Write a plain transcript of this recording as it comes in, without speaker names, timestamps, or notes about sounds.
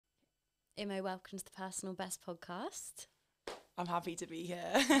Imo, welcome to the Personal Best podcast. I'm happy to be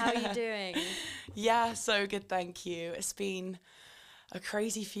here. How are you doing? Yeah, so good, thank you. It's been a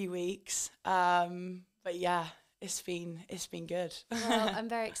crazy few weeks, but yeah, it's been good. Well, I'm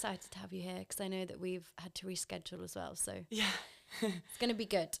very excited to have you here because I know that we've had to reschedule as well, so Yeah. it's going to be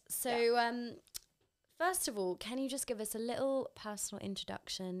good. So, first of all, can you just give us a little personal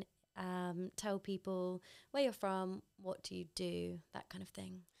introduction? Tell people where you're from, what do you do, that kind of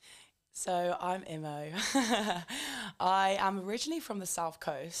thing. So I'm Imo. I am originally from the South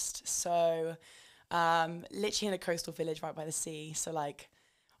Coast, so literally in a coastal village right by the sea. So like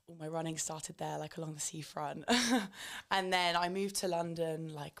all my running started there, like along the seafront. And then I moved to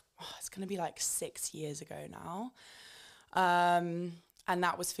London, it's going to be like 6 years ago now. And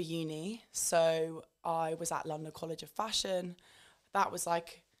that was for uni. So I was at London College of Fashion. That was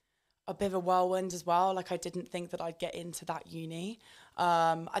like a bit of a whirlwind as well. Like I didn't think that I'd get into that uni.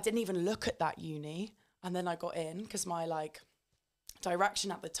 I didn't even look at that uni, and then I got in because my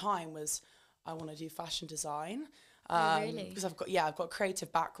direction at the time was I want to do fashion design. Really? Because I've got a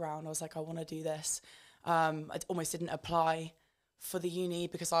creative background. I was like, I want to do this. I almost didn't apply for the uni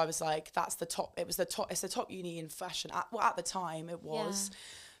because I was like, it's the top uni in fashion. At the time it was. Yeah.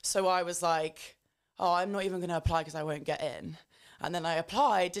 So I was like, oh, I'm not even going to apply because I won't get in. And then I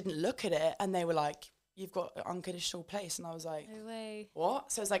applied, didn't look at it, and they were like, you've got an unconditional place. And I was like, no way.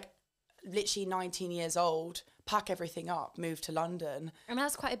 What? So it's like literally 19 years old, pack everything up, move to London. And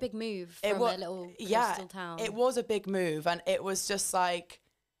that's quite a big move from a little coastal town. It was a big move, and it was just like,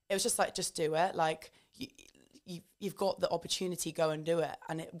 just do it. Like, you've got the opportunity, go and do it.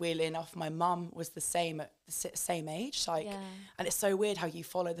 And weirdly enough, my mum was the same at the same age. And it's so weird how you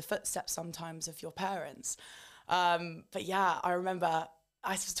follow the footsteps sometimes of your parents. But yeah, I remember,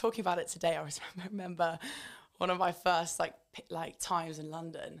 I was talking about it today. I remember one of my first like times in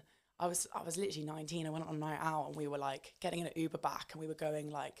London. I was literally 19. I went on a night out and we were like getting in an Uber back and we were going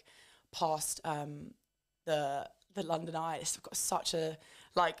like past the London Eye. I've got such a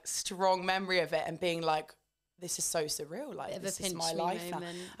like strong memory of it and being like, this is so surreal. Like this is my life now.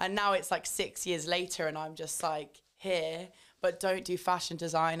 And now it's like 6 years later and I'm just like here, but don't do fashion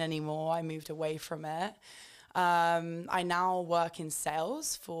design anymore. I moved away from it. I now work in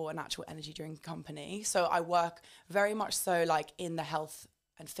sales for a natural energy drink company. So I work very much so like in the health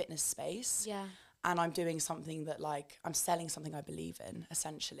and fitness space. Yeah. And I'm doing something that like, I'm selling something I believe in,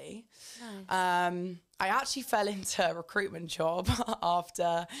 essentially. Nice. I actually fell into a recruitment job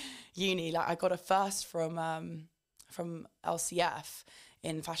after uni. Like I got a first from LCF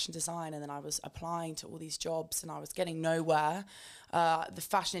in fashion design, and then I was applying to all these jobs and I was getting nowhere. The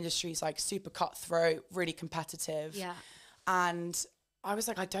fashion industry is like super cutthroat, really competitive. Yeah. And I was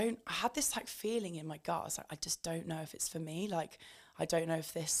like, I had this like feeling in my gut. I was like, I just don't know if it's for me. Like, I don't know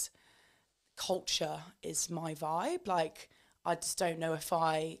if this culture is my vibe. Like, I just don't know if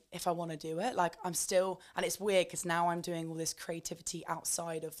I want to do it. Like, I'm still, and it's weird because now I'm doing all this creativity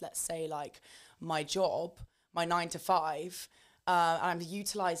outside of, let's say, like my job, my 9 to 5. And I'm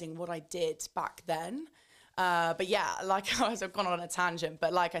utilising what I did back then. But yeah, like I've gone on a tangent.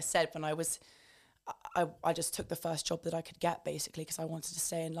 But like I said, when I just took the first job that I could get, basically, because I wanted to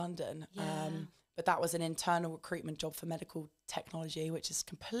stay in London. Yeah. But that was an internal recruitment job for medical technology, which is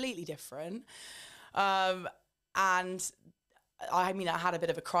completely different. And I mean, I had a bit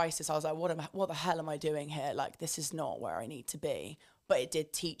of a crisis. I was like, what the hell am I doing here? Like, this is not where I need to be. But it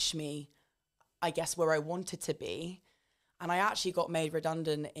did teach me, I guess, where I wanted to be. And I actually got made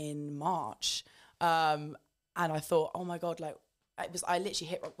redundant in March. And I thought, oh my God, like I literally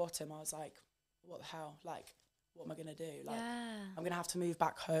hit rock bottom. I was like, what the hell? Like, what am I going to do? Like, I'm going to have to move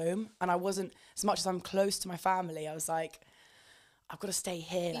back home. And I wasn't, as much as I'm close to my family, I was like, I've got to stay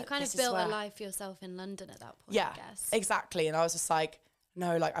here. You like, kind of built a life for yourself in London at that point, yeah, I guess. Exactly. And I was just like,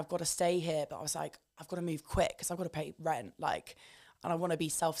 no, like, I've got to stay here. But I was like, I've got to move quick because I've got to pay rent. Like, and I want to be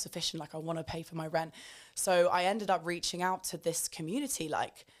self-sufficient. Like, I want to pay for my rent. So I ended up reaching out to this community,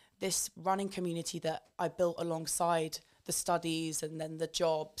 like this running community that I built alongside the studies and then the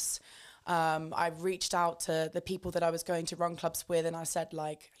jobs. I reached out to the people that I was going to run clubs with and I said,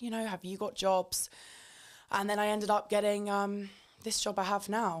 like, you know, have you got jobs? And then I ended up getting this job I have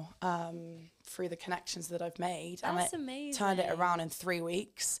now through the connections that I've made. That's and amazing. Turned it around in 3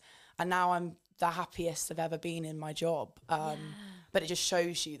 weeks. And now I'm the happiest I've ever been in my job. But it just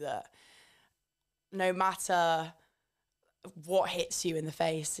shows you that no matter what hits you in the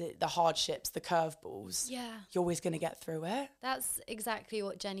face, the hardships, the curveballs, you're always going to get through it. That's exactly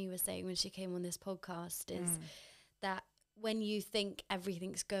what Jenny was saying when she came on this podcast, is that when you think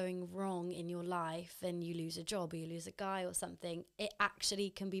everything's going wrong in your life and you lose a job or you lose a guy or something, it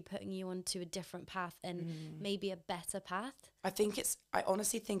actually can be putting you onto a different path and maybe a better path. I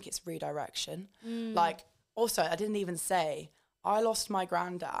honestly think it's redirection. Like, also, I didn't even say, I lost my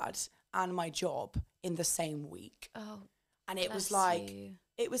granddad and my job in the same week. Oh, and it was like,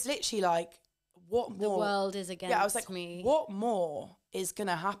 it was literally like, what more? The world is against me. Yeah, I was like, what more is going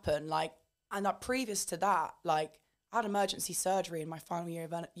to happen? Like, and that previous to that, like, I had emergency surgery in my final year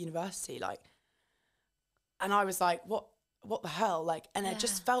of university, like, and I was like, what the hell? Like, and it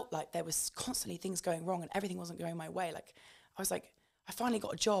just felt like there was constantly things going wrong and everything wasn't going my way. Like, I was like, I finally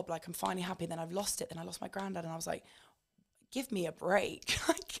got a job, like, I'm finally happy. Then I've lost it. Then I lost my granddad. And I was like, give me a break.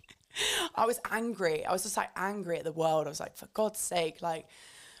 Like, I was angry. I was just like angry at the world. I was like, for God's sake, like,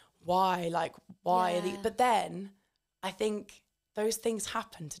 why? Like, why are these? But then I think those things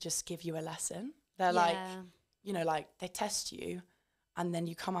happen to just give you a lesson. They're like, you know, like, they test you and then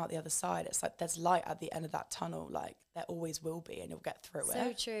you come out the other side. It's like there's light at the end of that tunnel. Like, there always will be, and you'll get through it.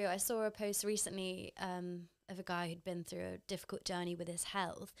 So true. I saw a post recently of a guy who'd been through a difficult journey with his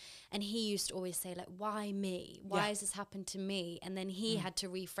health, and he used to always say, like, why me? Why has this happened to me? And then he had to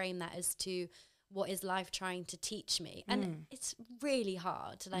reframe that as to, what is life trying to teach me? And it's really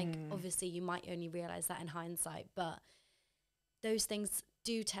hard. Like, obviously you might only realize that in hindsight, but those things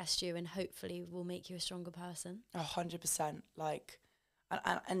do test you and hopefully will make you a stronger person. 100%. Like,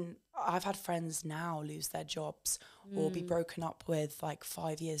 and I've had friends now lose their jobs or be broken up with, like,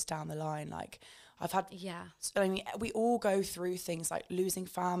 5 years down the line. Like, I've had, I mean, we all go through things like losing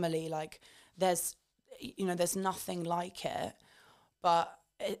family. Like, there's nothing like it, but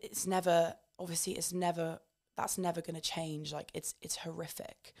it's never, obviously it's never, that's never going to change. Like, it's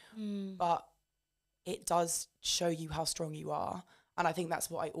horrific, but it does show you how strong you are. And I think that's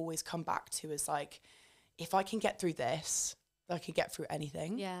what I always come back to, is like, if I can get through this, I can get through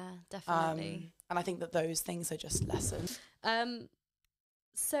anything. Yeah, definitely. And I think that those things are just lessons.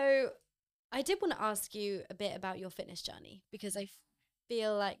 So I did want to ask you a bit about your fitness journey, because I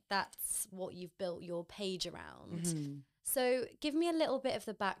feel like that's what you've built your page around. So give me a little bit of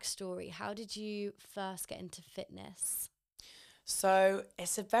the backstory. How did you first get into fitness? So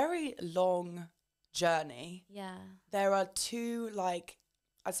it's a very long journey. Yeah. There are two, like,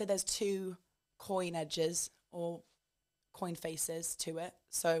 I'd say there's two coin edges or coin faces to it.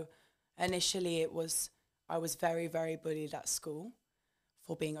 So initially I was very, very bullied at school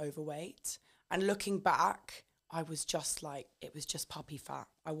for being overweight. And looking back, I was just like, it was just puppy fat.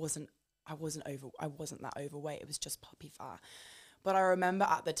 I wasn't that overweight. It was just puppy fat. But I remember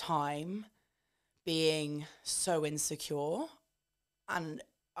at the time being so insecure, and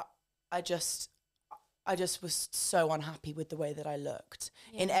I just was so unhappy with the way that I looked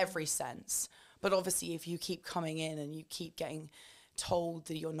in every sense. But obviously, if you keep coming in and you keep getting told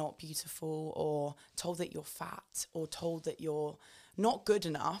that you're not beautiful, or told that you're fat, or told that you're not good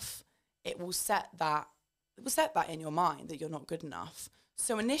enough, it will set that in your mind that you're not good enough.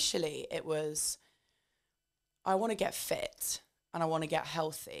 So initially it was, I want to get fit and I want to get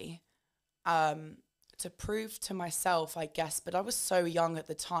healthy, to prove to myself, I guess. But I was so young at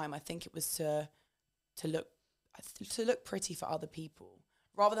the time. I think it was to look pretty for other people,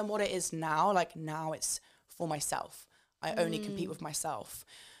 rather than what it is now. Like, now it's for myself. I only compete with myself.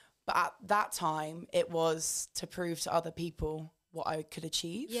 But at that time, it was to prove to other people what I could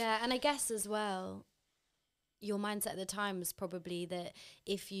achieve. Yeah, and I guess as well, your mindset at the time was probably that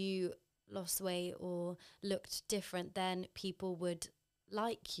if you lost weight or looked different, then people would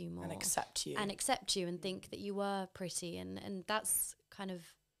like you more. And accept you. And think that you were pretty. And that's kind of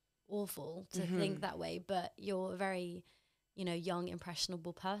awful to think that way. But you're a very, young,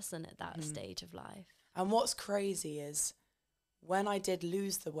 impressionable person at that stage of life. And what's crazy is when I did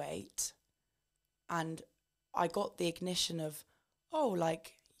lose the weight and I got the ignition of, oh,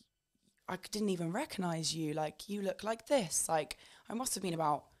 like, I didn't even recognize you. Like, you look like this. Like, I must have been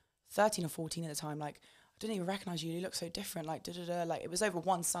about 13 or 14 at the time. Like, I didn't even recognize you. You look so different. Like, da-da-da. Like, it was over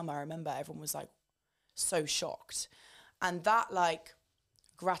one summer. I remember everyone was, like, so shocked. And that, like,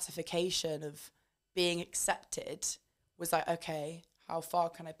 gratification of being accepted was like, okay, how far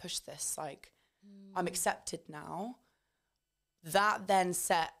can I push this? Like, I'm accepted now. That then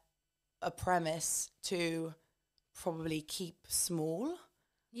set a premise to probably keep small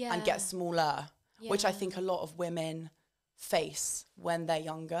and get smaller, which I think a lot of women face when they're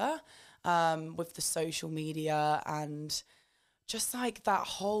younger, with the social media and just like that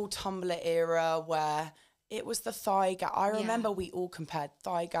whole Tumblr era where it was the thigh gap. I remember we all compared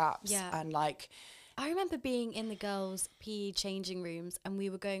thigh gaps and like I remember being in the girls' PE changing rooms and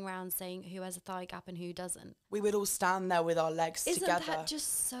we were going around saying who has a thigh gap and who doesn't. We would all stand there with our legs together. Isn't that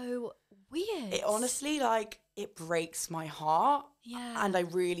just so weird? It honestly, like, it breaks my heart. Yeah. And I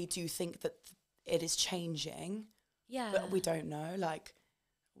really do think that it is changing. Yeah. But we don't know, like,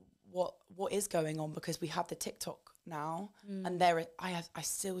 what is going on, because we have the TikTok now, and I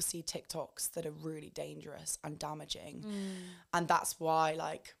still see TikToks that are really dangerous and damaging. And that's why,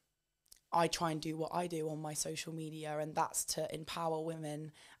 like, I try and do what I do on my social media, and that's to empower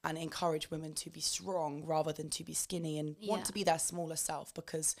women and encourage women to be strong rather than to be skinny and want to be their smaller self,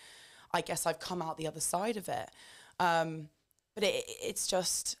 because I guess I've come out the other side of it. But it's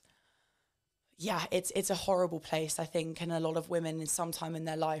just, yeah, it's a horrible place, I think. And a lot of women in some time in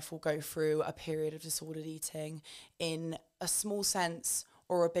their life will go through a period of disordered eating in a small sense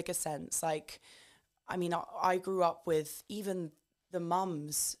or a bigger sense. Like, I mean, I grew up with even the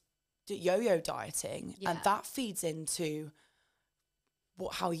mums yo-yo dieting, and that feeds into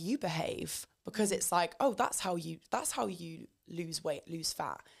how you behave, because it's like, oh, that's how you lose weight, lose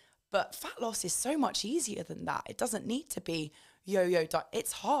fat. But fat loss is so much easier than that. It doesn't need to be yo-yo diet.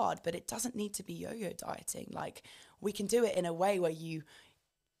 It's hard, but it doesn't need to be yo-yo dieting. Like, we can do it in a way where you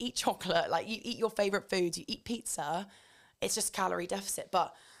eat chocolate, like you eat your favorite foods, you eat pizza. It's just calorie deficit.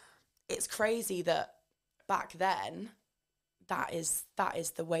 But it's crazy that back then, that is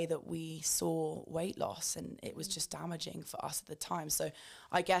the way that we saw weight loss, and it was just damaging for us at the time. So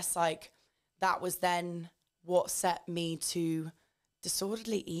I guess, like, that was then what set me to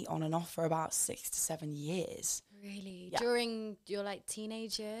disorderly eat on and off for about 6 to 7 years. Really? Yeah. During your, like,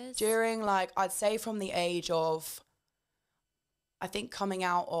 teenage years? During, like, I'd say from the age of, I think, coming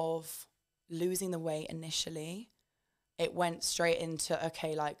out of losing the weight initially, it went straight into,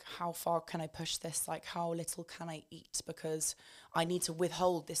 okay, like, how far can I push this? Like, how little can I eat? Because I need to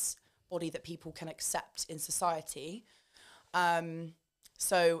withhold this body that people can accept in society.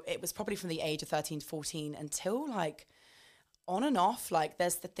 So it was probably from the age of 13 to 14 until, like, on and off. Like,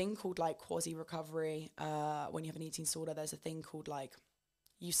 there's the thing called, like, quasi-recovery. When you have an eating disorder, there's a thing called, like,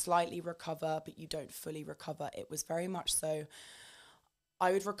 you slightly recover, but you don't fully recover. It was very much so,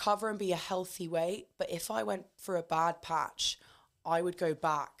 I would recover and be a healthy weight, but if I went for a bad patch, I would go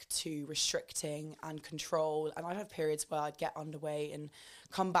back to restricting and control. And I'd have periods where I'd get underweight and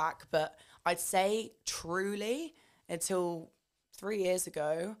come back. But I'd say truly, until 3 years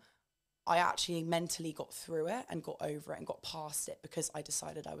ago, I actually mentally got through it and got over it and got past it, because I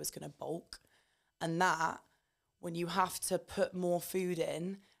decided I was going to bulk. And that, when you have to put more food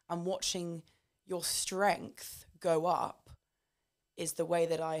in and watching your strength go up, is the way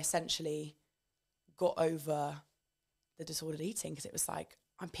that I essentially got over the disordered eating, because it was like,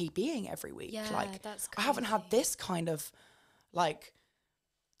 I'm PBing every week. Yeah, like, that's crazy. I haven't had this kind of, like,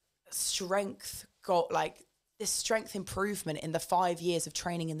 strength, this strength improvement in the 5 years of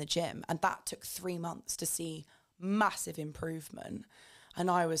training in the gym. And that took 3 months to see massive improvement. And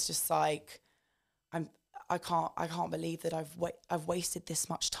I was just like, I can't believe that I've wasted this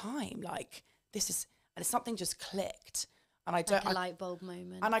much time. Like, this is, and something just clicked. And I don't, like a light bulb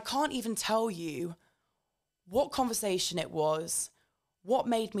moment. And I can't even tell you what conversation it was, what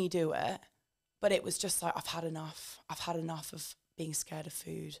made me do it, but it was just like, I've had enough. I've had enough of being scared of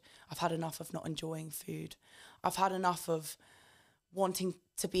food. I've had enough of not enjoying food. I've had enough of wanting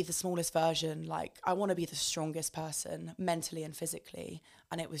to be the smallest version. Like, I want to be the strongest person mentally and physically.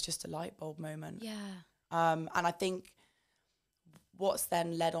 And it was just a light bulb moment. Yeah. And I think what's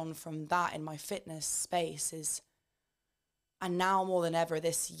then led on from that in my fitness space is, and now more than ever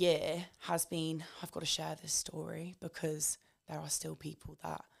this year has been, I've got to share this story, because there are still people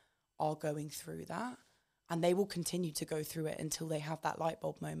that are going through that, and they will continue to go through it until they have that light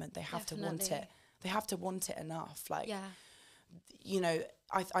bulb moment. They have to want it. They have to want it enough. Like, you know,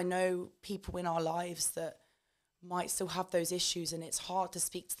 I know people in our lives that might still have those issues, and it's hard to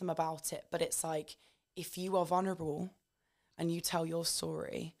speak to them about it. But it's like, if you are vulnerable and you tell your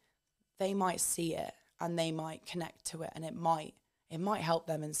story, they might see it and they might connect to it, and it might help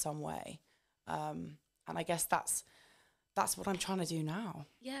them in some way. And I guess that's what I'm trying to do now.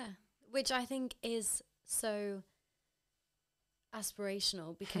 Yeah, which I think is so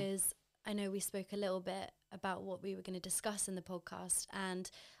aspirational, because I know we spoke a little bit about what we were going to discuss in the podcast,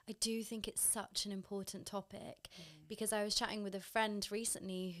 and I do think it's such an important topic, because I was chatting with a friend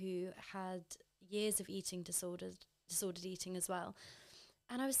recently who had years of eating disordered eating as well.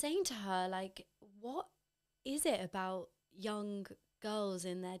 And I was saying to her, like, what is it about young girls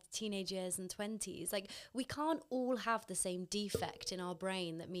in their teenage years and 20s? Like, we can't all have the same defect in our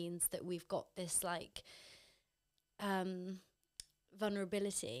brain that means that we've got this, like,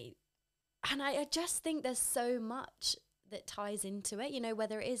 vulnerability. And I just think there's so much that ties into it, you know,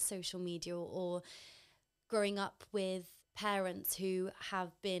 whether it is social media or growing up with parents who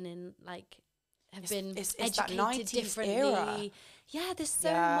have been in like it's educated that 90s differently. era. Yeah, there's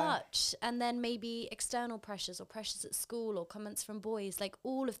so much. And then maybe external pressures or pressures at school or comments from boys, like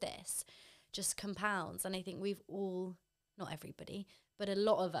all of this just compounds. And I think we've all, not everybody, but a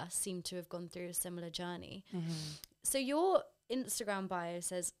lot of us seem to have gone through a similar journey. So your Instagram bio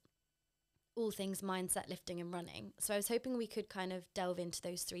says all things mindset, lifting and running. So I was hoping we could kind of delve into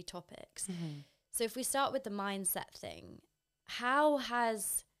those 3 topics. So if we start with the mindset thing, how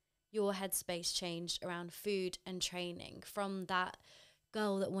has your headspace changed around food and training from that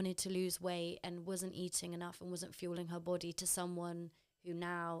girl that wanted to lose weight and wasn't eating enough and wasn't fueling her body to someone who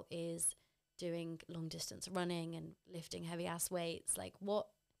now is doing long distance running and lifting heavy ass weights? Like, what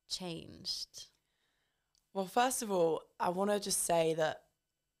changed? Well, first of all, I want to just say that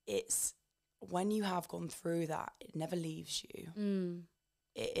it's when you have gone through that, it never leaves you.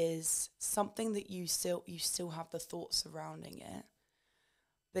 It is something that you still have the thoughts surrounding it,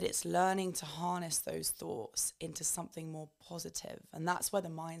 but it's learning to harness those thoughts into something more positive. And that's where the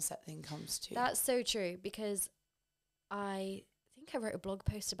mindset thing comes to. That's so true, because I think I wrote a blog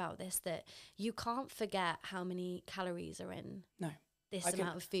post about this, that you can't forget how many calories are in this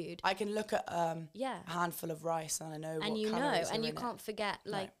amount of food. I can look at a handful of rice and I know and what you calories know, and are you in can't it. forget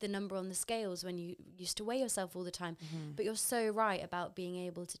like the number on the scales when you used to weigh yourself all the time. But you're so right about being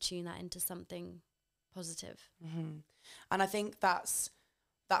able to tune that into something positive. And I think that's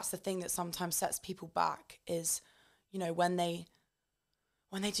the thing that sometimes sets people back is, you know, when they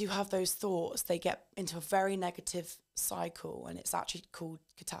do have those thoughts, they get into a very negative cycle, and it's actually called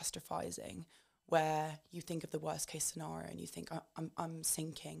catastrophizing, where you think of the worst case scenario and you think, I'm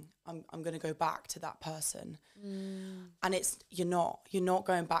sinking, I'm going to go back to that person. And you're not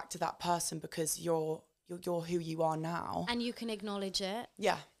going back to that person, because you're who you are now. And you can acknowledge it.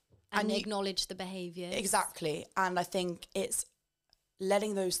 Yeah. And acknowledge the behaviours. Exactly. And I think it's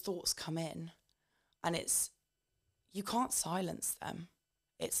letting those thoughts come in, and you can't silence them.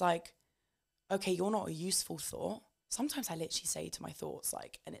 It's like, okay, you're not a useful thought. Sometimes I literally say to my thoughts,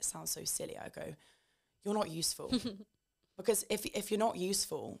 like, and it sounds so silly, I go, you're not useful. Because if you're not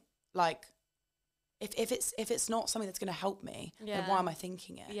useful, like, if it's not something that's going to help me, then why am I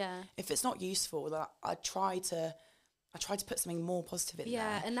thinking it? Yeah. If it's not useful, then I try to put something more positive in there.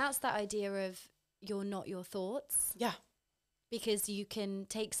 Yeah, and that's that idea of you're not your thoughts. Yeah. Because you can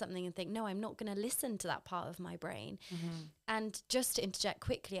take something and think, no, I'm not going to listen to that part of my brain. And just to interject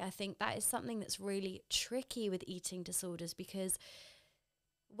quickly, I think that is something that's really tricky with eating disorders, because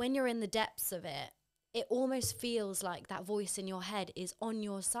when you're in the depths of it, it almost feels like that voice in your head is on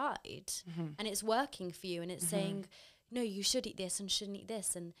your side and it's working for you, and it's saying, no, you should eat this and shouldn't eat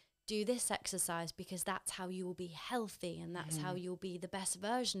this and do this exercise, because that's how you will be healthy and that's how you'll be the best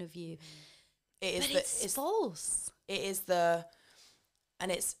version of you. It's false.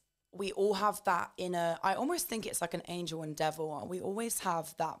 We all have that inner, I almost think it's like an angel and devil. We always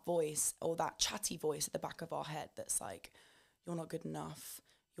have that voice, or that chatty voice at the back of our head that's like, you're not good enough,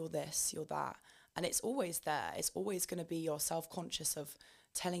 you're this, you're that. And it's always there. It's always going to be your self-conscious of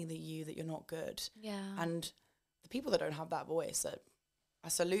telling you that you're not good. Yeah. And the people that don't have that voice, I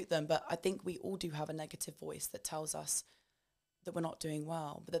salute them, but I think we all do have a negative voice that tells us that we're not doing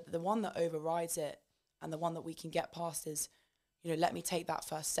well. But the one that overrides it, and the one that we can get past, is, you know, let me take that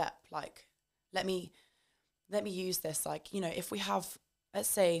first step. Like, let me use this. Like, you know, if we have, let's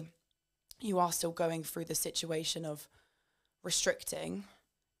say you are still going through the situation of restricting,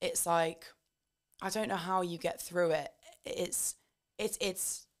 it's like, I don't know how you get through it. It's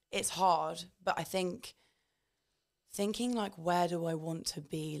hard, but I think thinking like, where do I want to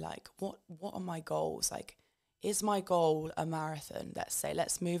be? Like, what are my goals? Like, is my goal a marathon?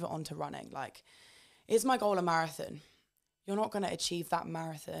 Let's move it on to running. Like, is my goal a marathon? You're not going to achieve that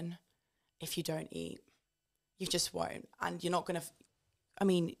marathon if you don't eat. You just won't. And you're not going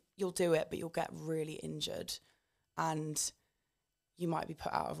to, you'll do it, but you'll get really injured and you might be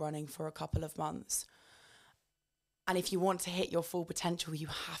put out of running for a couple of months. And if you want to hit your full potential, you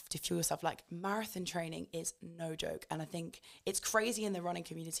have to fuel yourself. Like, marathon training is no joke. And I think it's crazy in the running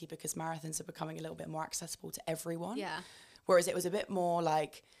community because marathons are becoming a little bit more accessible to everyone. Yeah. Whereas it was a bit more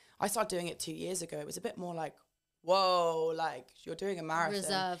like, I started doing it 2 years ago. It was a bit more like, whoa, like, you're doing a marathon.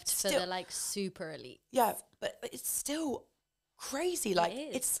 Reserved for the like super elite. Yeah, but it's still crazy. Like,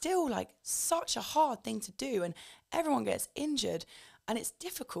 it's still like such a hard thing to do, and everyone gets injured and it's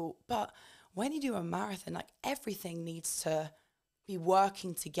difficult. But when you do a marathon, like, everything needs to be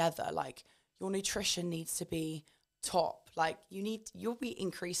working together. Like, your nutrition needs to be top. Like you'll be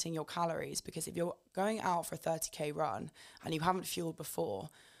increasing your calories, because if you're going out for a 30K run and you haven't fueled before,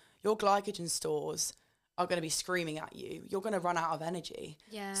 your glycogen stores are going to be screaming at you. You're going to run out of energy.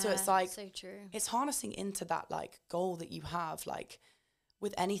 Yeah. So it's like, so true. it's harnessing into that like goal that you have, like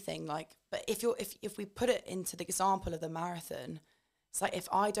with anything, like, but if we put it into the example of the marathon, it's like, if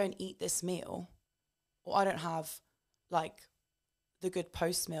I don't eat this meal, or I don't have like the good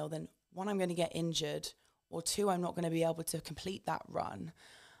post meal, then one, I'm going to get injured, or two, I'm not going to be able to complete that run.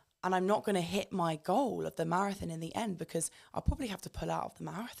 And I'm not going to hit my goal of the marathon in the end, because I'll probably have to pull out of the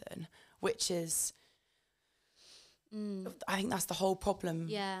marathon, which is, I think that's the whole problem.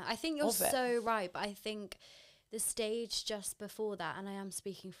 Yeah, I think you're so right. But I think the stage just before that, and I am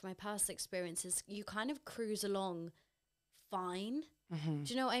speaking from my past experiences, you kind of cruise along fine. Do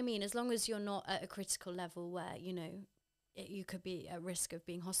you know what I mean? As long as you're not at a critical level where, you know, you could be at risk of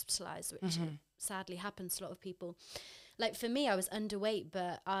being hospitalized, which sadly happens to a lot of people. Like for me, I was underweight,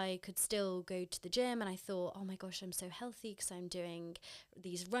 but I could still go to the gym, and I thought, oh my gosh, I'm so healthy because I'm doing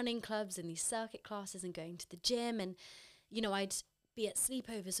these running clubs and these circuit classes and going to the gym. And, you know, I'd be at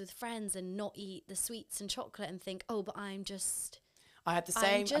sleepovers with friends and not eat the sweets and chocolate and think, oh, but I had the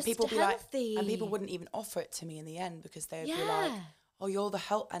same, and people be like, and people wouldn't even offer it to me in the end, because they would be like, oh, you're the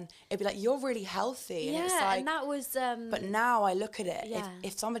health, and it'd be like, you're really healthy. And it's like, and that was but now I look at it,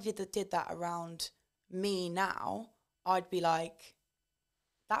 if somebody did that around me now, I'd be like,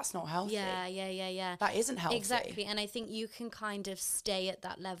 that's not healthy. Yeah. That isn't healthy. Exactly. And I think you can kind of stay at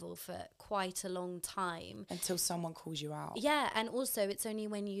that level for quite a long time. Until someone calls you out. Yeah. And also, it's only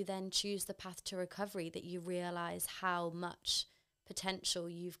when you then choose the path to recovery that you realise how much potential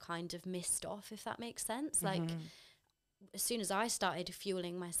you've kind of missed off, if that makes sense. Like, as soon as I started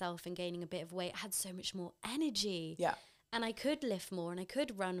fueling myself and gaining a bit of weight, I had so much more energy. Yeah. And I could lift more and I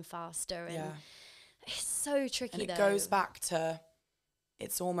could run faster. And it's so tricky, and it goes back to,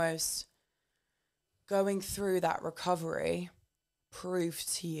 it's almost going through that recovery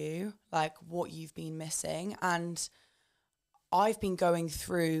proved to you like what you've been missing. And I've been going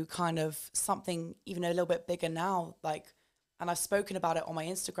through kind of something even a little bit bigger now, like, and I've spoken about it on my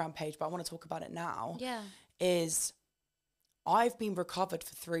Instagram page, but I want to talk about it now. Yeah. Is I've been recovered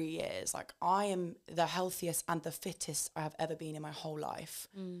for 3 years. Like, I am the healthiest and the fittest I have ever been in my whole life.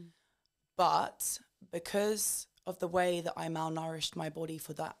 But because of the way that I malnourished my body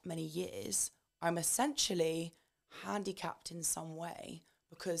for that many years, I'm essentially handicapped in some way,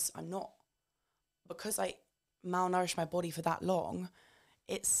 because I malnourished my body for that long.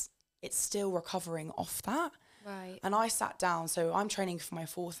 It's still recovering off that. Right. And I sat down, so I'm training for my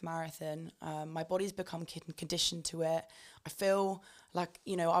 4th marathon. My body's become conditioned to it. I feel like,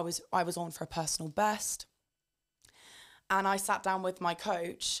 you know, I was on for a personal best. And I sat down with my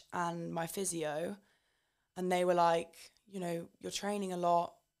coach and my physio, and they were like, you know, you're training a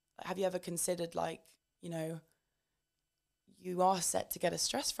lot. Have you ever considered, like, you know, you are set to get a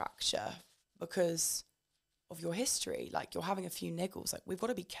stress fracture because of your history? Like, you're having a few niggles. Like, we've got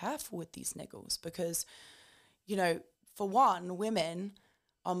to be careful with these niggles, because, you know, for one, women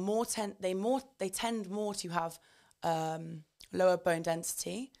are they tend more to have lower bone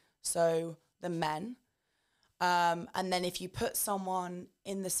density, so than men. And then if you put someone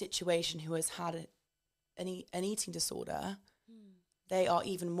in the situation who has had an eating disorder, they are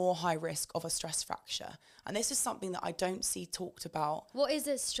even more high risk of a stress fracture. And this is something that I don't see talked about. What is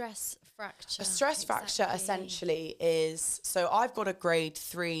a stress fracture? A stress fracture essentially is, so I've got a grade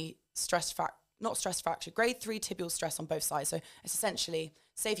 3 grade 3 tibial stress on both sides. So it's essentially,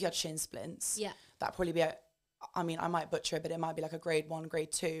 say if you had shin splints, that'd probably be I might butcher it, but it might be like a grade 1,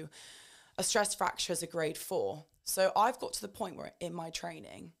 grade 2. A stress fracture is a grade 4. So I've got to the point where in my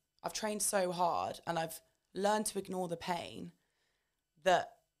training, I've trained so hard and I've learned to ignore the pain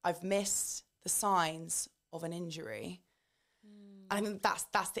that I've missed the signs of an injury. And I mean,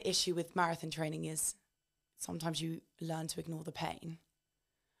 that's the issue with marathon training, is sometimes you learn to ignore the pain.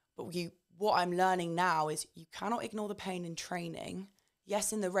 But what I'm learning now is you cannot ignore the pain in training.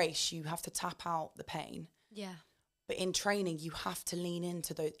 Yes, in the race, you have to tap out the pain. Yeah. But in training, you have to lean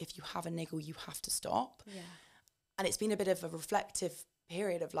into those. If you have a niggle, you have to stop. Yeah. And it's been a bit of a reflective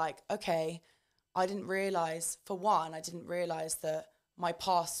period of like, okay, I didn't realize that my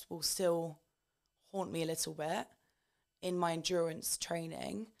past will still haunt me a little bit in my endurance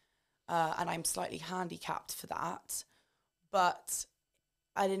training. And I'm slightly handicapped for that. But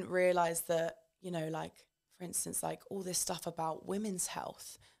I didn't realize that, you know, like, for instance, like all this stuff about women's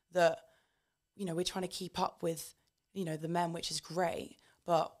health that, you know, we're trying to keep up with, you know, the men, which is great,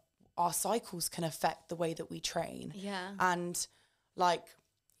 but our cycles can affect the way that we train. Yeah. And like,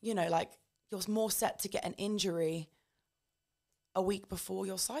 you know, like you're more set to get an injury a week before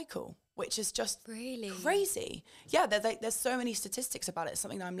your cycle, which is just Really crazy. Yeah, there's so many statistics about it. It's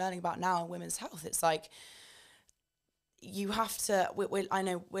something that I'm learning about now in women's health. It's like you have to, I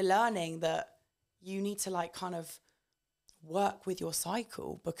know we're learning that you need to like kind of work with your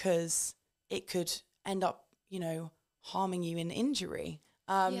cycle because it could end up, you know, harming you in injury,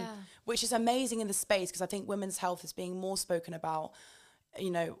 which is amazing in the space because I think women's health is being more spoken about, you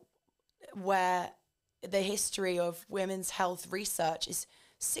know, where the history of women's health research is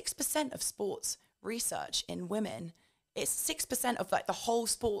 6% of sports research in women. It's 6% of like the whole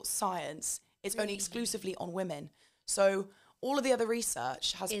sports science is only exclusively on women. So all of the other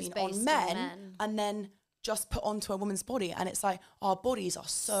research has been on men and then just put onto a woman's body. And it's like, our bodies are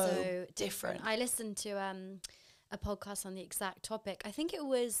so different. I listened to a podcast on the exact topic. I think it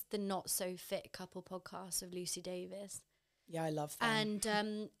was the Not So Fit Couple podcast of Lucy Davis. Yeah, I love that.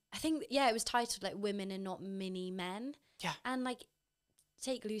 And I think, it was titled like Women and Not Mini Men. Yeah. And like,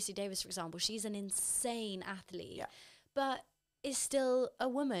 take Lucy Davis, for example. She's an insane athlete, but is still a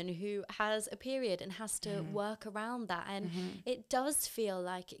woman who has a period and has to work around that. And it does feel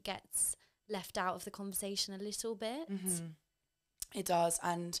like it gets left out of the conversation a little bit. It does.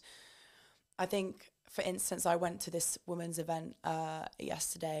 And I think, for instance, I went to this women's event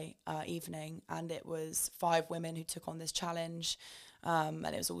yesterday evening, and it was 5 women who took on this challenge, and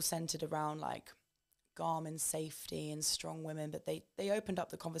it was all centered around like Garmin safety and strong women. But they opened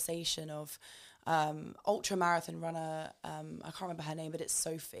up the conversation of ultra marathon runner, I can't remember her name, but it's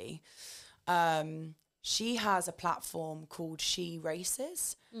Sophie. She has a platform called She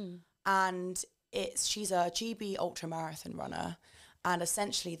Races, and she's a GB ultra marathon runner, and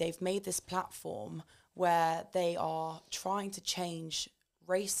essentially they've made this platform where they are trying to change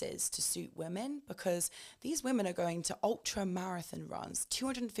races to suit women, because these women are going to ultra marathon runs,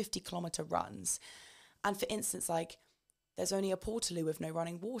 250-kilometer runs. And for instance, like, there's only a portaloo with no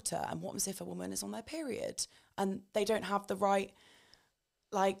running water. And what if a woman is on their period and they don't have the right,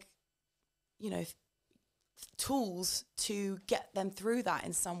 like, you know, tools to get them through that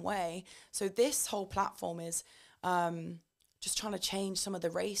in some way? So this whole platform is just trying to change some of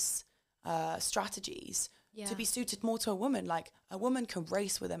the race strategies to be suited more to a woman. Like, a woman can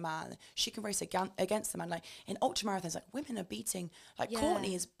race with a man, she can race against the man. Like in ultra marathons, like, women are beating, like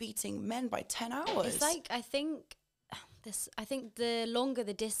Courtney is beating men by 10 hours. It's like, I think the longer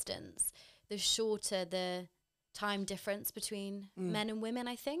the distance, the shorter the time difference between men and women,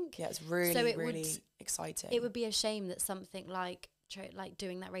 I think. Yeah, it's really exciting. It would be a shame that something like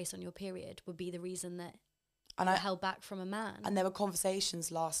doing that race on your period would be the reason that you're held back from a man. And there were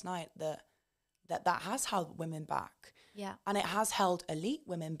conversations last night that has held women back. Yeah. And it has held elite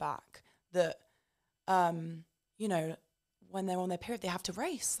women back that, you know, when they're on their period, they have to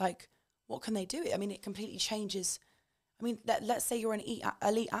race. Like, what can they do? I mean, it completely changes. I mean, let's say you're an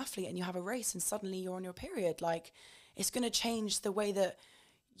elite athlete and you have a race and suddenly you're on your period. Like, it's going to change the way that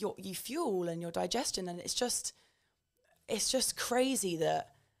you fuel and your digestion. And it's just crazy that,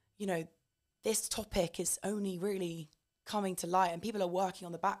 you know, this topic is only really coming to light and people are working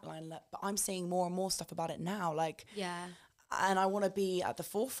on the back line, but I'm seeing more and more stuff about it now. Like, and I want to be at the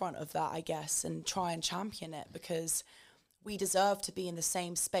forefront of that, I guess, and try and champion it, because we deserve to be in the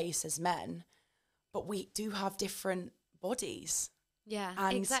same space as men, but we do have different bodies. Yeah,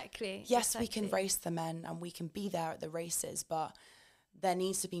 and exactly. Yes, we can race the men and we can be there at the races, but there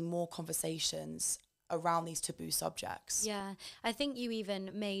needs to be more conversations around these taboo subjects. Yeah, I think you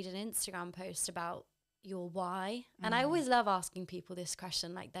even made an Instagram post about your why. And I always love asking people this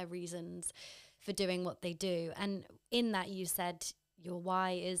question, like their reasons for doing what they do. And in that, you said your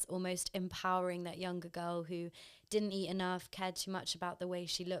why is almost empowering that younger girl who didn't eat enough, cared too much about the way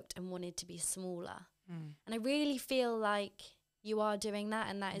she looked, and wanted to be smaller. And I really feel like you are doing that,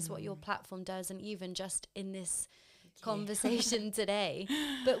 and that is what your platform does, and even just in this conversation today.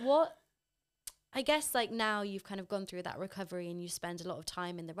 But what, I guess, like, now you've kind of gone through that recovery and you spend a lot of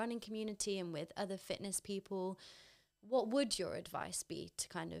time in the running community and with other fitness people, what would your advice be to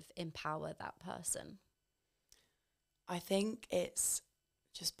kind of empower that person? I think it's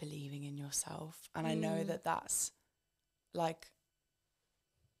just believing in yourself. And I know that that's, like,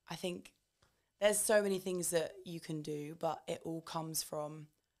 I think there's so many things that you can do, but it all comes from,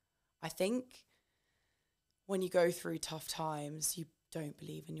 I think, when you go through tough times, you don't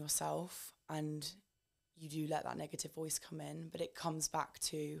believe in yourself and you do let that negative voice come in, but it comes back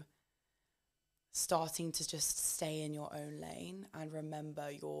to starting to just stay in your own lane and remember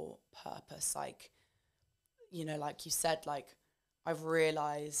your purpose. Like, you know, like you said, like, I've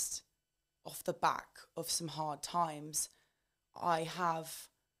realized off the back of some hard times, I have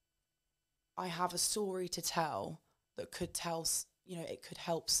a story to tell that could it could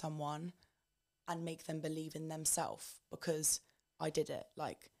help someone and make them believe in themselves, because I did it.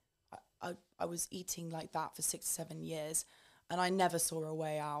 Like I was eating like that for 6 to 7 years and I never saw a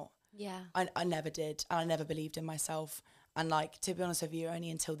way out. Yeah. I never did. And I never believed in myself. And like, to be honest with you,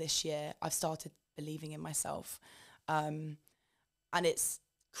 only until this year, I've started believing in myself. And it's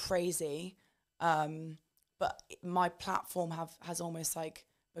crazy. But my platform has almost like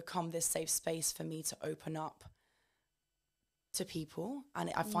become this safe space for me to open up to people.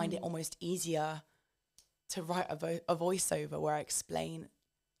 And I find it almost easier to write a voiceover where I explain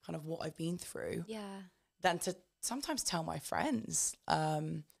kind of what I've been through. Yeah. Than to sometimes tell my friends,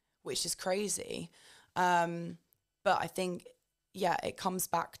 which is crazy. But I think, yeah, it comes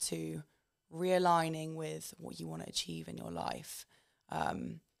back to realigning with what you want to achieve in your life.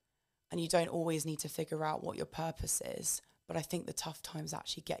 And you don't always need to figure out what your purpose is. But I think the tough times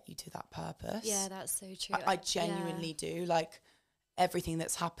actually get you to that purpose. Yeah, that's so true. I genuinely do. Like, everything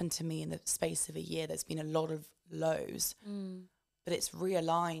that's happened to me in the space of a year, there's been a lot of lows. But it's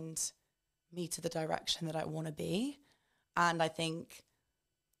realigned me to the direction that I want to be. And I think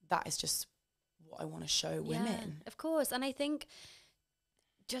that is just what I want to show women. Of course. And I think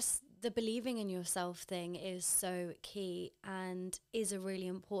just the believing in yourself thing is so key and is a really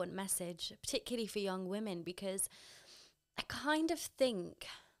important message, particularly for young women, because I kind of think,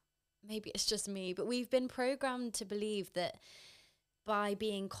 maybe it's just me, but we've been programmed to believe that by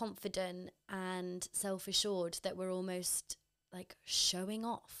being confident and self-assured that we're almost like showing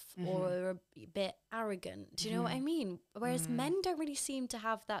off or a bit arrogant. Do you know what I mean? Whereas men don't really seem to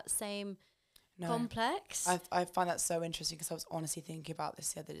have that same complex. I find that so interesting, because I was honestly thinking about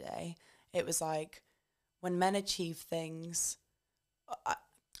this the other day. It was like, when men achieve things,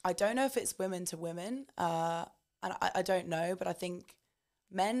 I don't know if it's women to women, and I don't know, but I think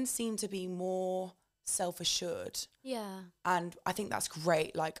men seem to be more self-assured. Yeah. And I think that's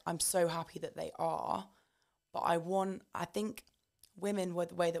great. Like, I'm so happy that they are. But I think women, with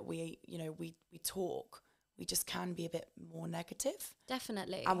the way that we talk, we just can be a bit more negative.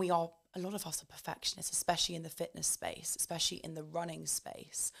 Definitely. And a lot of us are perfectionists, especially in the fitness space, especially in the running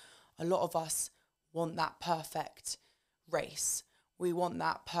space. A lot of us want that perfect race. We want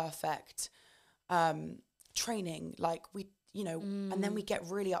that perfect training. Like, and then we get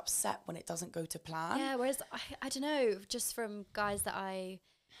really upset when it doesn't go to plan. Yeah, whereas, I don't know, just from guys that I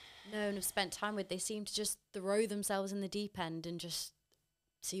know and have spent time with, they seem to just throw themselves in the deep end and just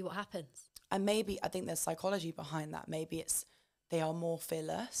see what happens. And maybe, I think there's psychology behind that. Maybe it's they are more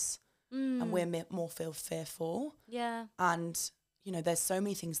fearless and we're more fearful. Yeah. And, there's so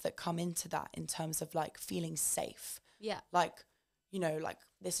many things that come into that in terms of like feeling safe. Yeah. Like, like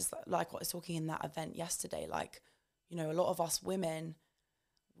this is like what I was talking in that event yesterday. Like, a lot of us women,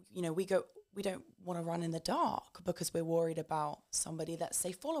 we don't want to run in the dark because we're worried about somebody that's,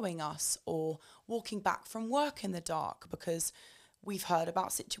 say, following us, or walking back from work in the dark because we've heard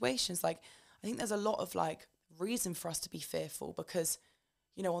about situations. Like, I think there's a lot of like reason for us to be fearful because,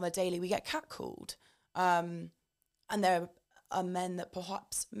 on the daily we get catcalled. And there are men that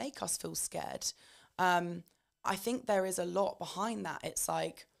perhaps make us feel scared. I think there is a lot behind that. It's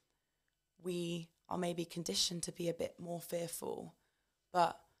like we are maybe conditioned to be a bit more fearful.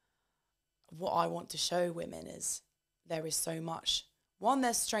 But what I want to show women is there is so much. One,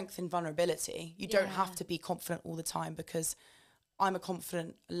 there's strength in vulnerability. You don't have to be confident all the time, because I'm a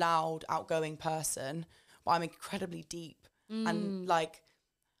confident, loud, outgoing person, but I'm incredibly deep. And like,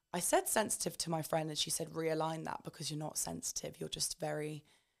 I said sensitive to my friend and she said, realign that, because you're not sensitive. You're just very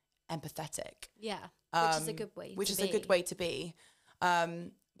empathetic. Yeah, which is a good way Which is a good way to be.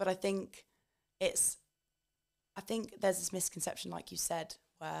 But I think there's this misconception, like you said,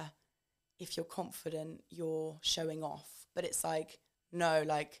 where if you're confident, you're showing off. But it's like, no,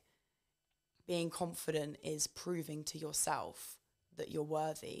 like, being confident is proving to yourself that you're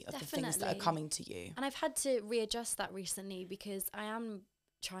worthy of the things that are coming to you. And I've had to readjust that recently, because I am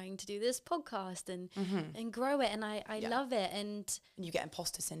trying to do this podcast and grow it, and I love it. And you get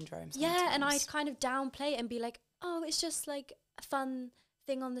imposter syndrome sometimes. Yeah, and I kind of downplay it and be like, oh, it's just like a fun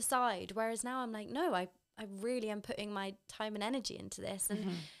thing on the side. Whereas now I'm like, no, I really am putting my time and energy into this. And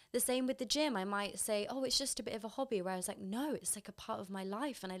the same with the gym. I might say, oh, it's just a bit of a hobby, where I was like, no, it's like a part of my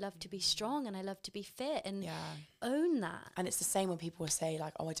life, and I love to be strong and I love to be fit, and own that. And it's the same when people say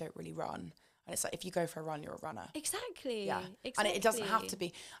like, oh, I don't really run. And it's like, if you go for a run, you're a runner. Exactly. Yeah. Exactly. And it doesn't have to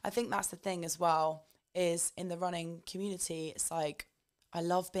be. I think that's the thing as well, is in the running community, it's like, I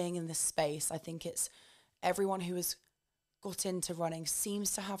love being in this space. I think it's everyone who has got into running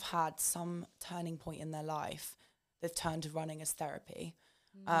seems to have had some turning point in their life. They've turned to running as therapy,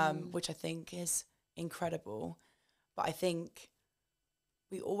 which I think is incredible. But I think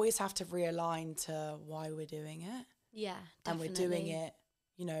we always have to realign to why we're doing it. Yeah, definitely. And we're doing it,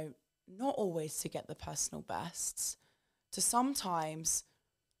 you know, not always to get the personal bests, to sometimes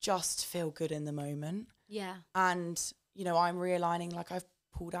just feel good in the moment. Yeah. And, you know, I'm realigning, like I've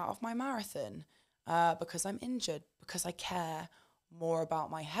pulled out of my marathon because I'm injured, because I care more about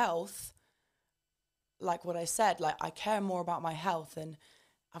my health. Like what I said, like I care more about my health, and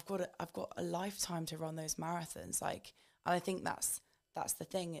I've got a lifetime to run those marathons. Like, and I think that's the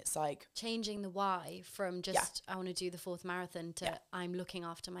thing. It's like changing the why from just I want to do the 4th marathon to I'm looking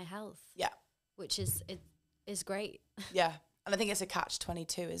after my health. Yeah. Which is great. Yeah. And I think it's a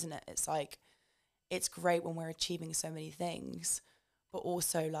catch-22, isn't it? It's like, it's great when we're achieving so many things, but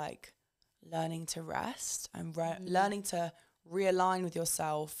also like learning to rest and learning to realign with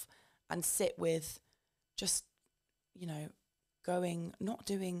yourself and sit with just, you know, not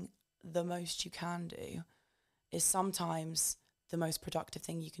doing the most you can do is sometimes the most productive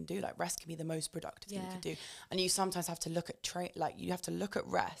thing you can do. Like rest can be the most productive thing you can do. And you sometimes have to look at you have to look at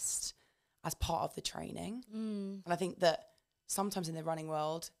rest as part of the training. And I think that sometimes in the running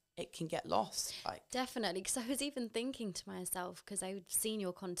world, it can get lost. Like definitely, because I was even thinking to myself, because I've seen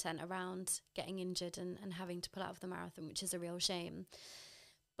your content around getting injured and having to pull out of the marathon, which is a real shame.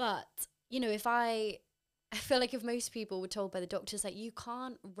 But, you know, I feel like if most people were told by the doctors, like, you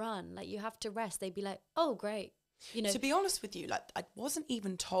can't run, like, you have to rest, they'd be like, oh, great. You know, to be honest with you, like, I wasn't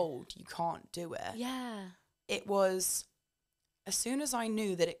even told you can't do it. Yeah. It was, as soon as I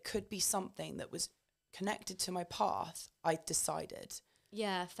knew that it could be something that was connected to my path, I decided.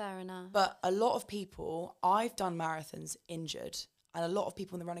 Yeah, fair enough. But a lot of people, I've done marathons injured, and a lot of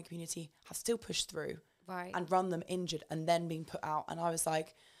people in the running community have still pushed through and run them injured and then been put out. And I was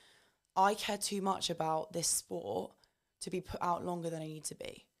like, I care too much about this sport to be put out longer than I need to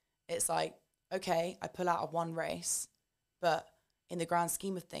be. It's like, okay, I pull out of one race, but in the grand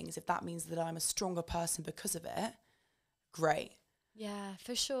scheme of things, if that means that I'm a stronger person because of it, great. Yeah,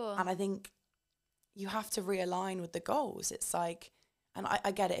 for sure. And I think you have to realign with the goals. It's like, and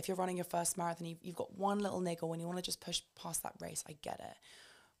I get it, if you're running your first marathon, you've got one little niggle and you want to just push past that race, I get it.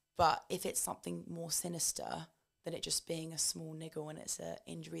 But if it's something more sinister than it just being a small niggle and it's an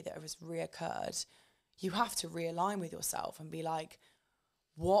injury that has reoccurred, you have to realign with yourself and be like,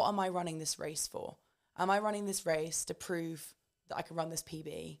 what am I running this race for? Am I running this race to prove that I can run this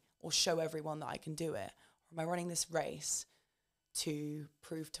PB or show everyone that I can do it? Or am I running this race to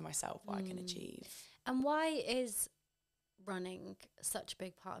prove to myself what I can achieve? And why is running such a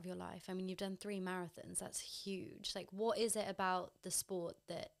big part of your life? I mean, you've done 3 marathons. That's huge. Like, what is it about the sport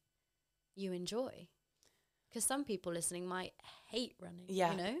that you enjoy? Because some people listening might hate running,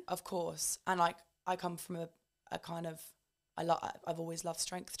 yeah, you know? Of course. And like, I come from a kind of, I've always loved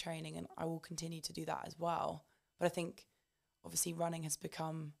strength training, and I will continue to do that as well. But I think obviously running has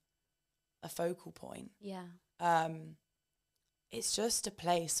become a focal point. Yeah. It's just a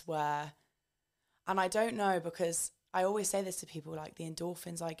place where, and I don't know, because I always say this to people, like the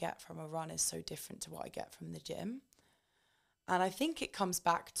endorphins I get from a run is so different to what I get from the gym. And I think it comes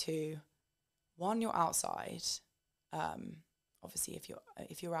back to, one, you're outside. Obviously,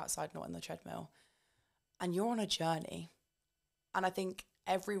 if you're outside, not in the treadmill, and you're on a journey. And I think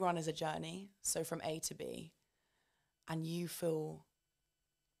every run is a journey. So from A to B, and you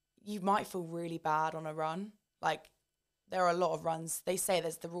might feel really bad on a run. Like, there are a lot of runs. They say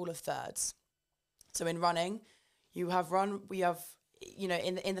there's the rule of thirds. So in running, we have, you know,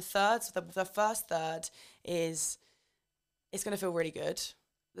 in the thirds, the first third is, it's going to feel really good.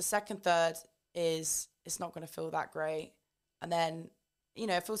 The second third is, it's not going to feel that great. And then, you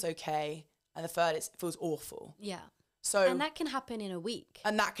know, it feels okay. And the third, it feels awful. Yeah. So, and that can happen in a week.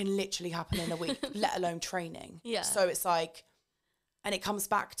 And that can literally happen in a week, let alone training. Yeah. So it's like, and it comes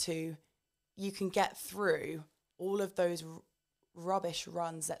back to, you can get through all of those rubbish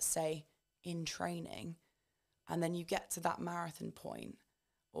runs, let's say, in training, and then you get to that marathon point,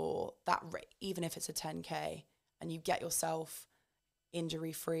 or that even if it's a 10K, and you get yourself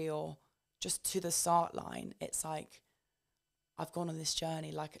injury free or just to the start line. It's like, I've gone on this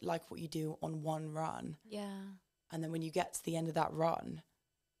journey, like what you do on one run. Yeah. And then when you get to the end of that run,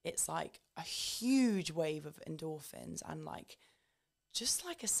 it's like a huge wave of endorphins and like just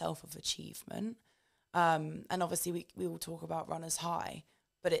like a self of achievement. And obviously we will talk about runners high,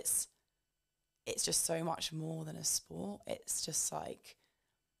 but it's just so much more than a sport. It's just like,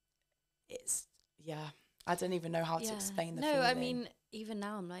 I don't even know how to explain the feeling. No, I mean, even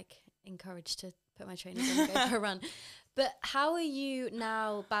now I'm like encouraged to put my trainers on and go for a run. But how are you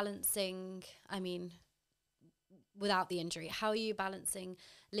now balancing, I mean, without the injury, how are you balancing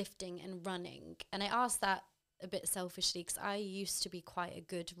lifting and running? And I asked that a bit selfishly, because I used to be quite a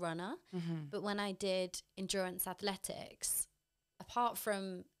good runner, but when I did endurance athletics, apart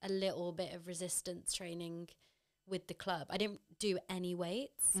from a little bit of resistance training with the club, I didn't do any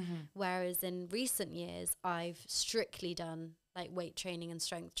weights. Whereas in recent years, I've strictly done like weight training and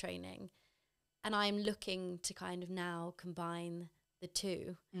strength training. And I'm looking to kind of now combine the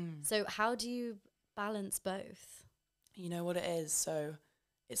two. So how do you balance both? You know what it is? So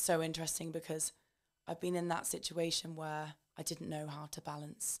it's so interesting because I've been in that situation where I didn't know how to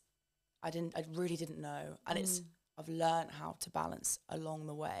balance. I really didn't know. And I've learned how to balance along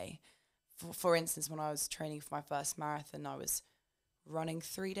the way. For instance, when I was training for my first marathon, I was running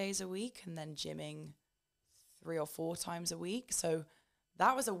 3 days a week and then gymming 3 or 4 times a week. So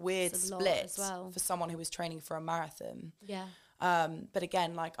that was a weird split as well for someone who was training for a marathon. Yeah. But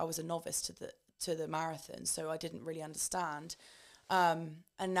again, like I was a novice to the marathon, so I didn't really understand. And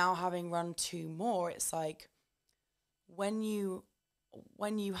now having run 2 more, it's like when you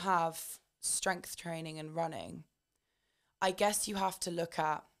have strength training and running, I guess you have to look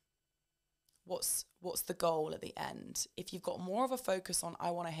at what's the goal at the end. If you've got more of a focus on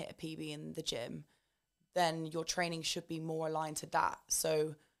I want to hit a PB in the gym, then your training should be more aligned to that.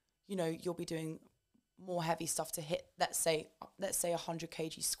 So, you know, you'll be doing more heavy stuff to hit, let's say 100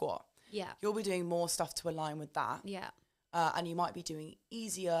 kg squat. Yeah. You'll be doing more stuff to align with that. Yeah. And you might be doing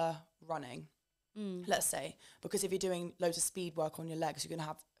easier running, let's say, because if you're doing loads of speed work on your legs, you're going to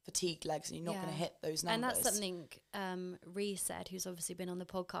have fatigued legs and you're not going to hit those numbers. And that's something Ree said, who's obviously been on the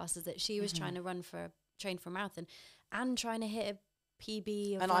podcast, is that she was trying to train for a marathon and trying to hit a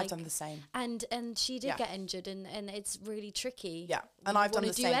PB of, and I've done the same. And she did get injured, and it's really tricky. Yeah. And I've done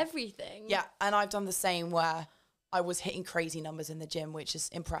the same. You want to do everything. Yeah. And I've done the same where I was hitting crazy numbers in the gym, which is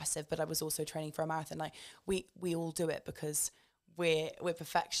impressive, but I was also training for a marathon. Like we all do it because we're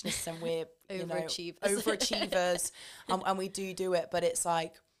perfectionists and we're overachievers and we do it. But it's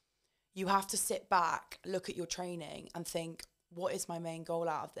like you have to sit back, look at your training and think, what is my main goal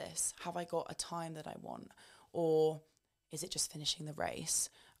out of this? Have I got a time that I want? Or is it just finishing the race?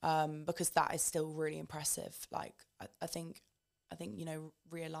 Because that is still really impressive. Like I think, you know,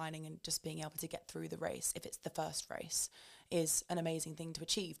 realigning and just being able to get through the race, if it's the first race, is an amazing thing to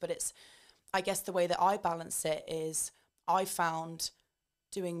achieve. But it's, I guess the way that I balance it is I found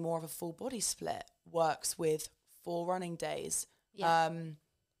doing more of a full body split works with 4 running days. Yeah.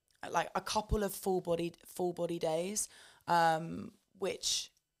 Like a couple of full body days,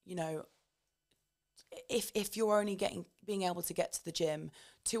 which, you know, if you're only being able to get to the gym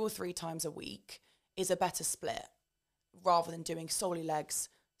 2 or 3 times a week is a better split rather than doing solely legs,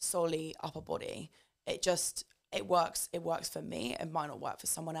 solely upper body. It works for me. It might not work for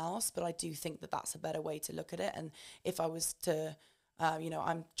someone else, but I do think that that's a better way to look at it. And if I was to, you know,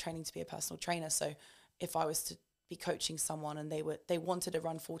 I'm training to be a personal trainer. So if I was to be coaching someone and they wanted to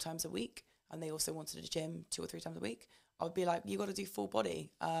run 4 times a week and they also wanted to gym 2 or 3 times a week, I would be like, you got to do full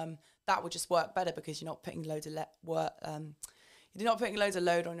body. That would just work better because you're not putting loads of you're not putting loads of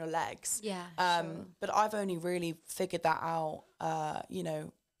load on your legs. Yeah. Sure. But I've only really figured that out, you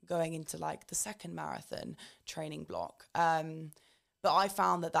know, going into like the second marathon training block. But I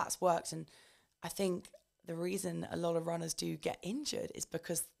found that that's worked. And I think the reason a lot of runners do get injured is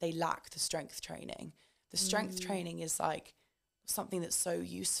because they lack the strength training. The strength training is like something that's so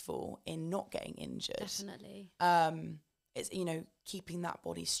useful in not getting injured. Definitely. It's, you know, keeping that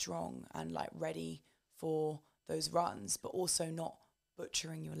body strong and like ready for those runs, but also not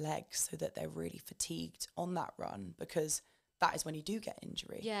butchering your legs so that they're really fatigued on that run, because that is when you do get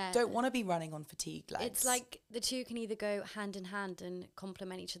injury. Yeah. Don't want to be running on fatigued legs. It's like the two can either go hand in hand and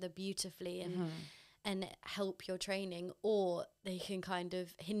complement each other beautifully and help your training, or they can kind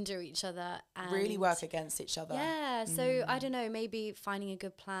of hinder each other and really work against each other. Yeah. So I don't know, maybe finding a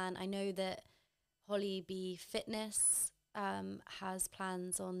good plan. I know that Holly B Fitness has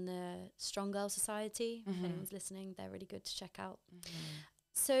plans on the Strong Girl Society. If anyone's listening, they're really good to check out.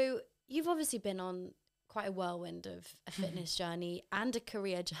 So you've obviously been on quite a whirlwind of a fitness journey and a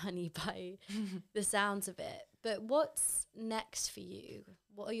career journey by the sounds of it. But what's next for you?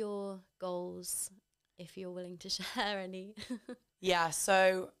 What are your goals, if you're willing to share any? Yeah,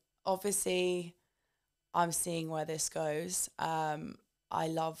 so obviously I'm seeing where this goes.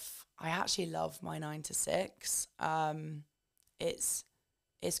 I actually love my 9 to 6.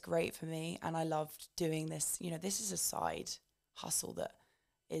 It's great for me, and I loved doing this. You know, this is a side hustle that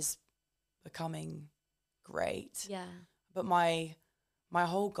is becoming great. Yeah. But my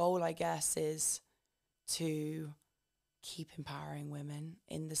whole goal, I guess, is to keep empowering women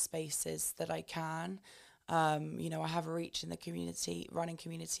in the spaces that I can. You know, I have a reach in the community, running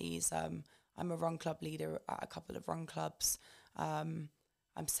communities. I'm a run club leader at a couple of run clubs. I'm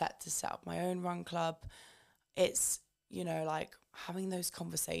set to set up my own run club. It's, you know, like having those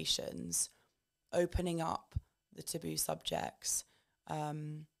conversations, opening up the taboo subjects,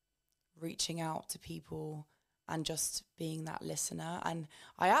 reaching out to people and just being that listener. And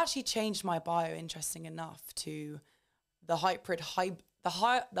I actually changed my bio, interesting enough, to the hybrid hype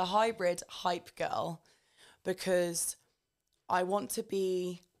girl, because I want to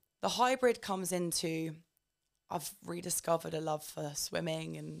be, the hybrid comes into, I've rediscovered a love for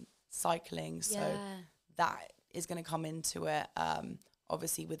swimming and cycling. So that is going to come into it.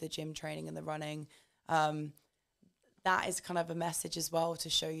 Obviously with the gym training and the running, that is kind of a message as well to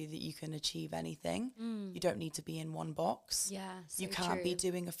show you that you can achieve anything. You don't need to be in one box. Yeah, so you can't be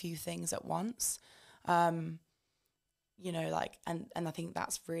doing a few things at once. You know, like, and I think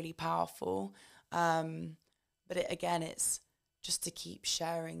that's really powerful. But it's just to keep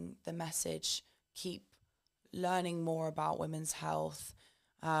sharing the message, keep learning more about women's health,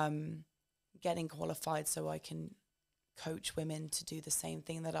 getting qualified so I can coach women to do the same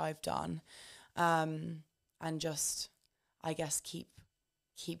thing that I've done, and just, I guess, keep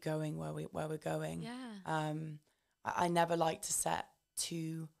going where we're going. Yeah. I never like to set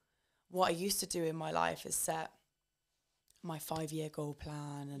to, what I used to do in my life is set my 5-year goal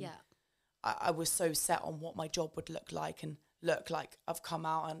plan, and I was so set on what my job would look like, and look like I've come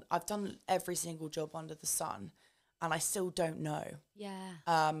out and I've done every single job under the sun, and I still don't know.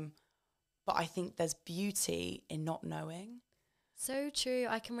 But I think there's beauty in not knowing. So true.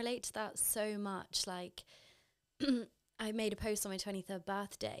 I can relate to that so much. Like, I made a post on my 23rd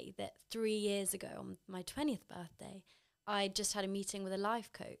birthday that 3 years ago, on my 20th birthday, I just had a meeting with a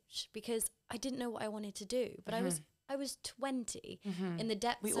life coach because I didn't know what I wanted to do. But I was 20 in the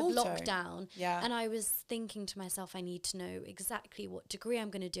depths of lockdown. And I was thinking to myself, I need to know exactly what degree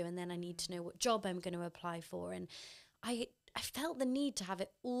I'm going to do, and then I need to know what job I'm going to apply for. And I felt the need to have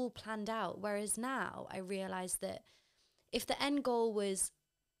it all planned out. Whereas now I realize that if the end goal was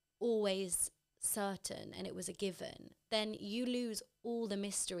always certain and it was a given, then you lose all the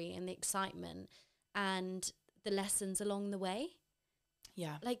mystery and the excitement and the lessons along the way.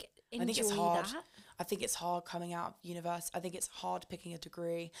 Like, enjoy I think it's hard. that. I think it's hard coming out of university. I think it's hard picking a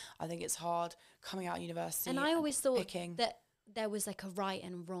degree. I think it's hard coming out of university. And I always thought that there was like a right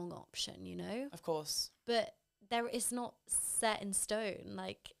and wrong option, you know? Of course. But there is not set in stone.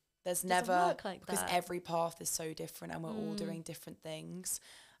 Like, there's never, work like because that. Every path is so different, and we're all doing different things.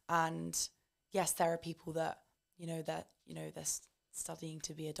 And yes, there are people that, they're studying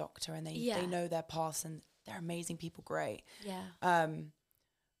to be a doctor, and they know their paths, and they're amazing people, great.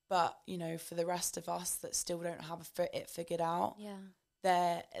 But, for the rest of us that still don't have it figured out,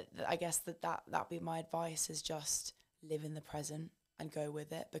 I guess that'd be my advice, is just live in the present and go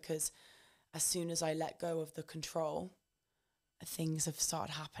with it. Because as soon as I let go of the control, things have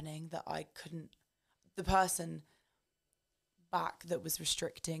started happening that I couldn't. The person back that was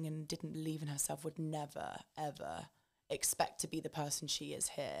restricting and didn't believe in herself would never, ever expect to be the person she is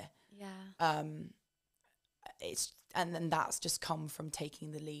here. And then that's just come from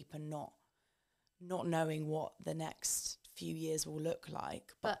taking the leap and not knowing what the next few years will look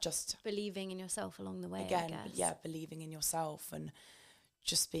like, but just believing in yourself along the way. Again, I guess. Believing in yourself, and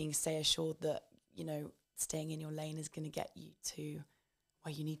just stay assured that, staying in your lane is going to get you to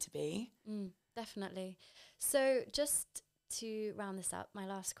where you need to be. Definitely. So just to round this up, my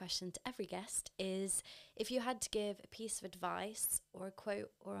last question to every guest is, if you had to give a piece of advice or a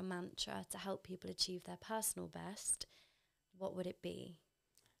quote or a mantra to help people achieve their personal best, what would it be?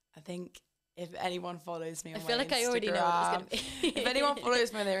 I think if anyone follows me on I feel my like Instagram, I already know what it's going to be. If anyone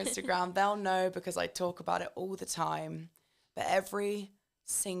follows me on their Instagram, they'll know, because I talk about it all the time. But every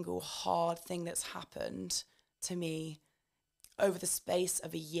single hard thing that's happened to me over the space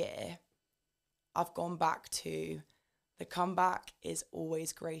of a year, I've gone back to, the comeback is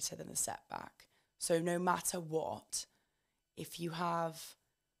always greater than the setback. So no matter what, if you have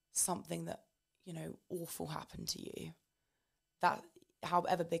something that, awful happened to you, that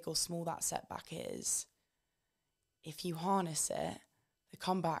however big or small that setback is, if you harness it, the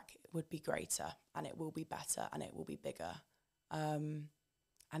comeback would be greater, and it will be better, and it will be bigger.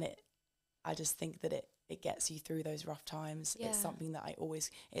 I just think that it gets you through those rough times. It's something that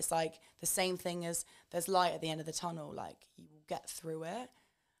it's like the same thing as there's light at the end of the tunnel, like you will get through it.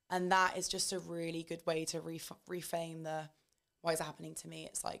 And that is just a really good way to reframe the, why is it happening to me?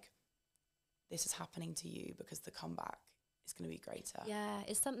 It's like, this is happening to you because the comeback is going to be greater. Yeah,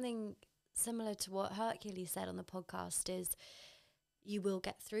 it's something similar to what Hercules said on the podcast, is you will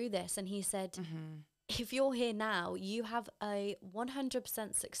get through this. And he said, if you're here now, you have a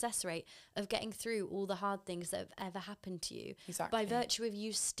 100% success rate of getting through all the hard things that have ever happened to you. Exactly. By virtue of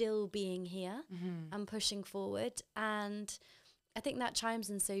you still being here and pushing forward. And I think that chimes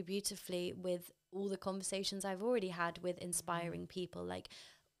in so beautifully with all the conversations I've already had with inspiring people. Like,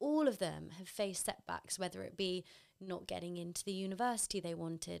 all of them have faced setbacks, whether it be not getting into the university they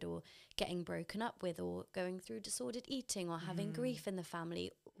wanted, or getting broken up with, or going through disordered eating, or having grief in the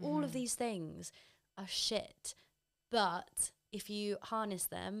family. All of these things are shit. But if you harness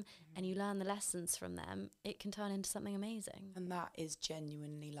them and you learn the lessons from them, it can turn into something amazing. And that is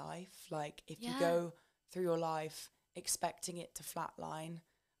genuinely life. Like, if you go through your life expecting it to flatline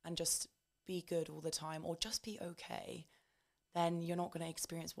and just be good all the time, or just be okay, then you're not going to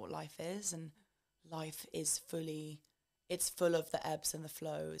experience what life is. And life is it's full of the ebbs and the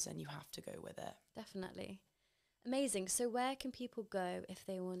flows, and you have to go with it. Definitely. Amazing. So where can people go if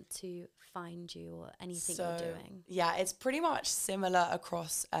they want to find you or anything you're doing? Yeah, it's pretty much similar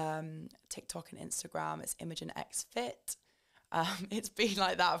across TikTok and Instagram. It's Imogen X Fit. It's been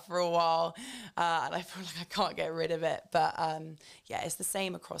like that for a while, and I feel like I can't get rid of it. But yeah, it's the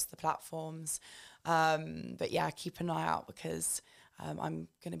same across the platforms. But yeah, keep an eye out, because I'm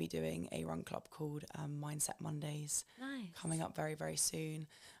going to be doing a run club called Mindset Mondays coming up very, very soon,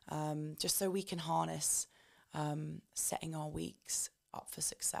 just so we can harness setting our weeks up for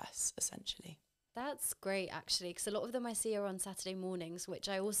success, essentially. That's great, actually, because a lot of them I see are on Saturday mornings, which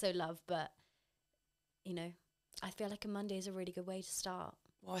I also love, but, you know, I feel like a Monday is a really good way to start.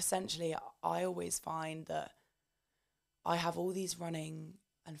 Well, essentially, I always find that I have all these running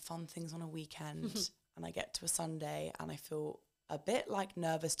and fun things on a weekend, and I get to a Sunday and I feel a bit like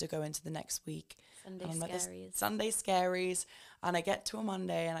nervous to go into the next week. Sunday scaries. And I get to a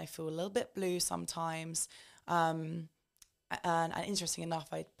Monday and I feel a little bit blue sometimes. And interesting enough,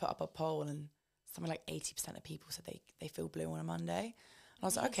 I put up a poll and something like 80% of people said they feel blue on a Monday. And I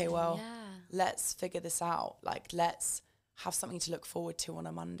was like, okay, well, let's figure this out. Like, let's have something to look forward to on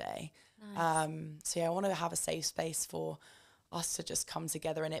a Monday. Nice. So yeah, I want to have a safe space for us to just come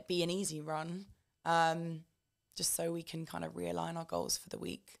together and it be an easy run, just so we can kind of realign our goals for the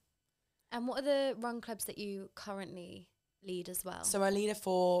week. And what are the run clubs that you currently lead as well? So I lead it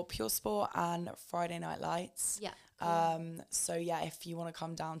for Pure Sport and Friday Night Lights. Yeah. Cool. So yeah, if you want to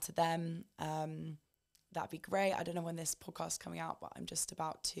come down to them, that'd be great. I don't know when this podcast is coming out, but I'm just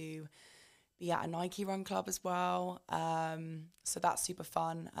about to be at a Nike run club as well. So that's super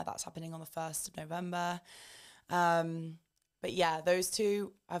fun. That's happening on the 1st of November. But yeah, those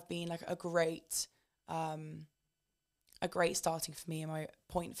two have been like a great starting for me and my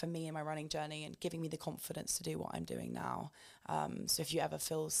point for me in my running journey, and giving me the confidence to do what I'm doing now. So if you ever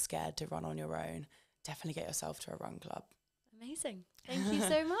feel scared to run on your own, definitely get yourself to a run club. Amazing. Thank you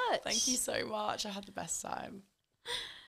so much. Thank you so much. I had the best time.